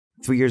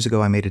3 years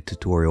ago, I made a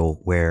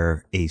tutorial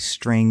where a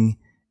string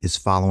is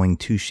following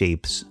two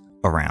shapes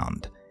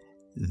around.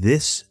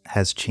 This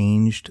has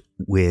changed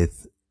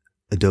with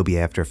Adobe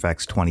After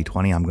Effects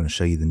 2020. I'm going to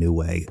show you the new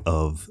way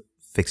of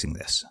fixing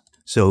this.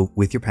 So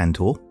with your pen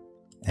tool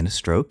and a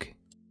stroke,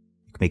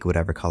 you can make it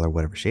whatever color,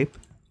 whatever shape.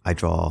 I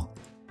draw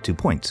 2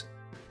 points.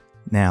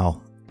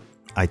 Now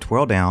I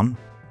twirl down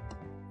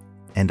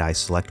and I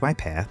select my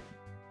path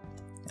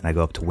and I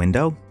go up to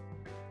Window,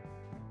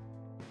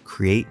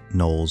 Create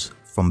Knowles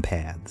from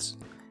Paths,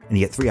 and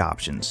you get 3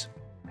 options.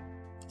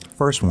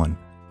 First one,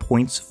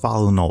 points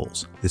follow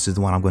knowles. This is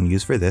the one I'm going to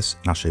use for this,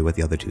 and I'll show you what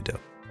the other 2 do.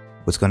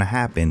 What's going to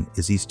happen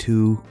is these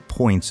 2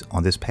 points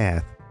on this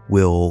path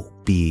will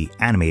be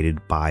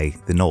animated by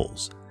the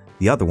knowles.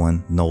 The other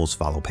one, knowles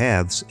follow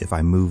paths, if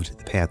I moved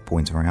the path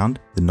points around,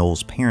 the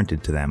knowles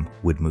parented to them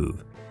would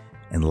move.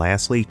 And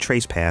lastly,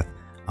 trace path,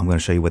 I'm going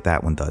to show you what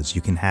that one does.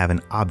 You can have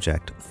an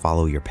object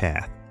follow your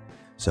path.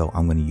 So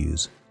I'm going to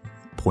use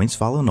points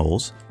follow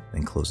knowles,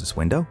 then close this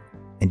window.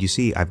 And you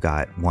see I've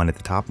got one at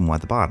the top and one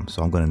at the bottom.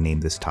 So I'm going to name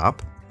this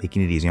top,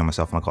 making it easy on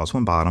myself, and I'll call this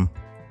one bottom.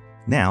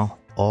 Now,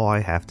 all I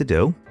have to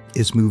do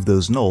is move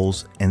those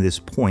knowles and this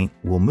point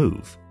will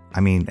move.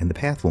 And the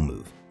path will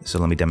move. So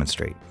let me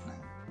demonstrate.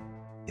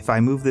 If I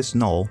move this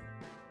knoll,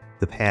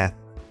 the path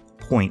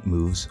point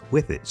moves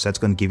with it. So that's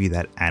going to give you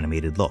that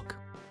animated look.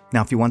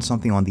 Now, if you want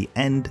something on the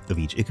end of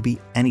each, it could be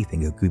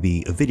anything. It could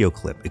be a video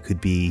clip. It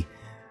could be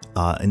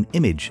an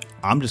image.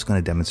 I'm just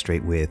going to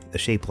demonstrate with a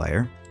shape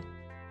layer.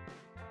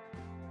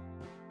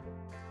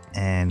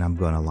 And I'm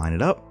going to line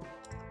it up.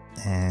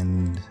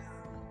 And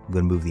I'm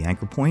going to move the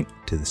anchor point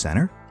to the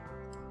center.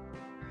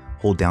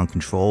 Hold down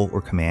Control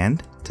or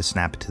Command to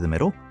snap it to the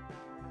middle.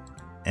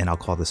 And I'll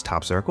call this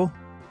top circle.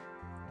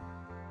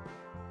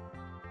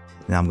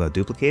 Now I'm going to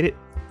duplicate it.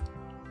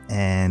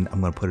 And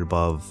I'm going to put it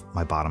above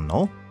my bottom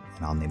knoll.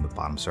 And I'll name it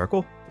bottom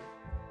circle.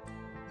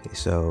 Okay,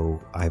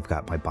 so I've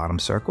got my bottom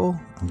circle.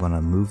 I'm going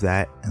to move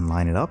that and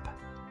line it up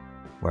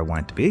where I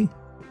want it to be.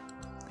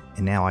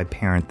 And now I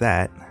parent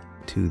that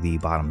to the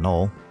bottom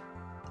knoll.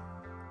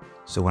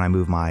 So when I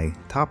move my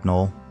top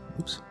knoll,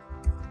 oops,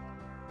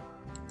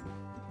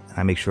 and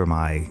I make sure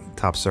my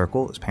top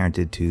circle is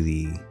parented to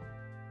the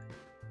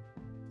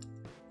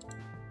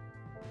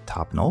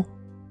top knoll.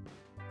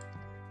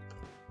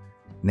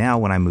 Now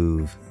when I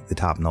move the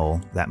top knoll,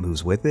 that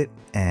moves with it.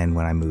 And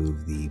when I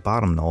move the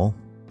bottom knoll,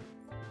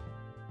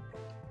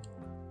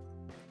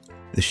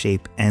 the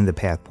shape and the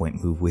path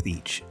point move with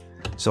each.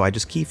 So I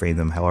just keyframe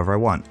them however I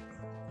want.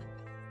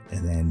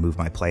 And then move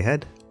my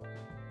playhead.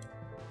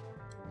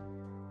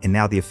 And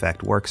now the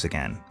effect works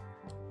again.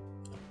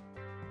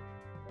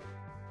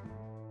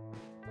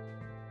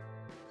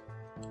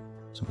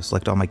 So I'll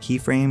select all my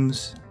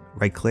keyframes,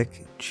 right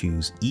click,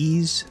 choose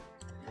ease.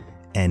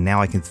 And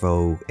now I can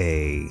throw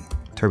a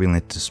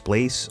turbulent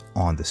displace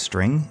on the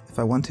string if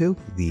I want to,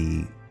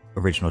 the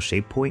original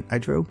shape point I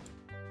drew.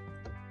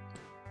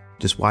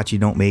 Just watch you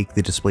don't make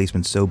the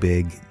displacement so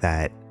big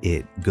that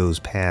it goes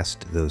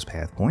past those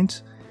path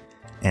points.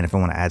 And if I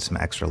want to add some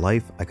extra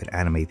life, I could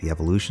animate the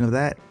evolution of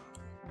that.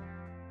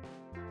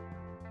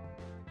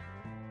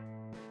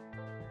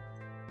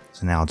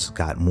 So now it's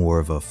got more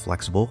of a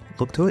flexible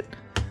look to it.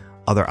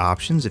 Other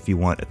options, if you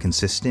want a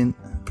consistent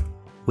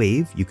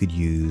wave, you could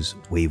use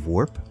wave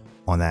warp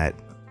on that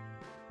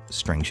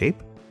string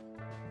shape.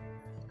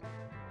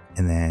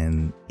 And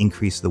then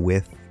increase the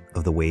width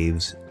of the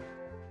waves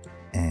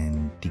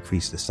and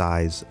decrease the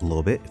size a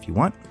little bit if you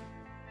want.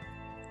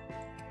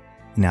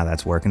 Now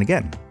that's working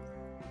again.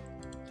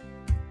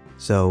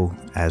 So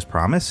as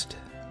promised,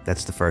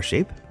 that's the first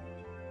shape.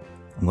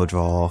 I'm going to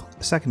draw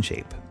a second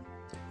shape.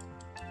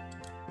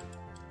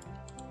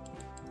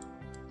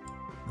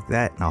 Like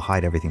that, and I'll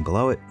hide everything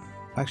below it.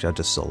 Actually, I'll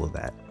just solo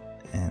that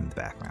and the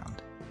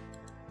background.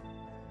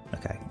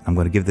 Okay, I'm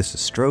going to give this a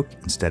stroke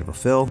instead of a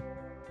fill.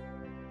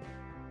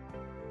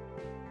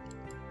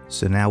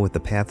 So now with the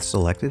path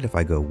selected, if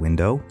I go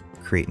Window,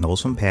 Create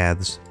Knowles from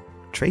Paths,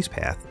 Trace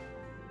Path,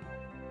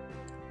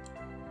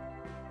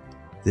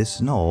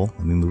 this knoll,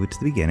 let me move it to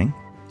the beginning,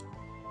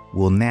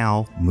 will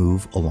now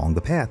move along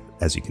the path,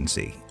 as you can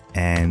see.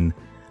 And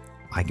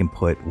I can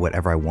put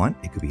whatever I want.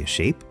 It could be a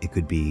shape, it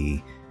could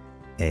be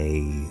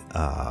a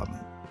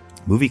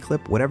movie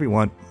clip, whatever you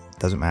want,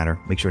 doesn't matter.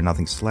 Make sure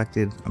nothing's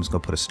selected. I'm just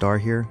going to put a star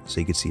here so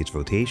you can see its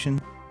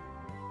rotation.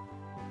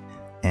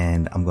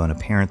 And I'm going to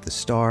parent the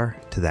star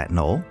to that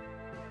knoll.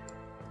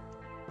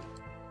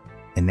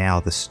 And now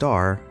the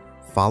star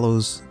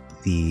follows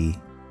the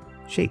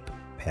shape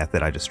path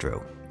that I just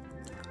drew.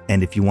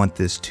 And if you want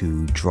this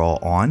to draw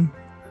on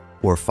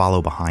or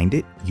follow behind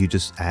it, you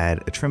just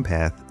add a trim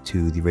path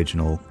to the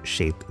original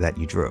shape that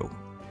you drew,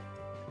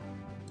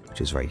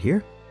 which is right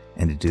here.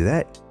 And to do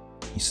that,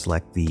 you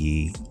select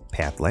the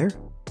path layer,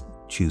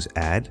 choose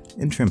Add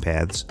and Trim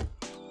Paths.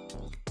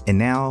 And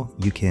now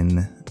you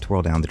can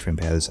twirl down the Trim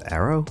Paths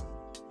arrow,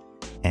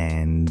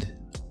 and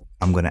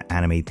I'm going to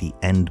animate the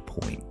end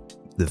point.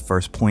 The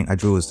first point I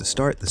drew is the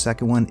start, the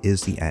second one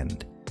is the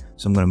end.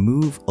 So I'm going to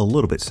move a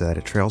little bit so that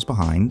it trails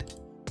behind.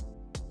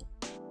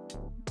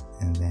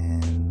 And then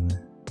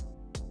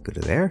Go to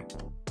there.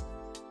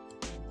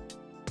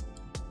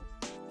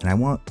 And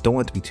I don't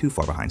want it to be too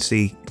far behind.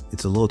 See,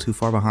 it's a little too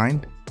far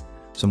behind.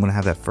 So I'm going to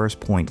have that first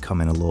point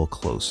come in a little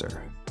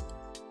closer.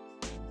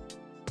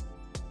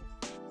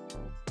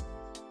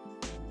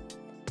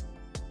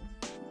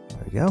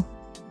 There we go.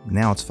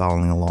 Now it's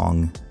following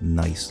along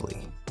nicely.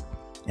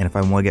 And if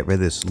I want to get rid of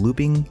this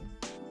looping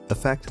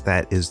effect,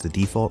 that is the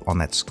default on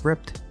that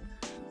script.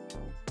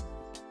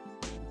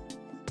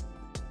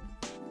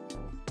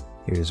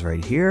 Here's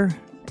right here.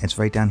 It's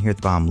right down here at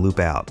the bottom, loop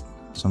out.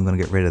 So I'm going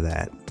to get rid of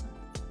that.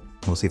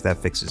 We'll see if that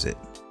fixes it.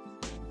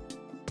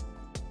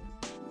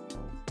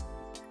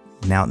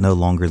 Now it no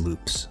longer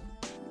loops.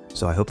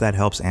 So I hope that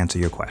helps answer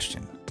your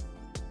question.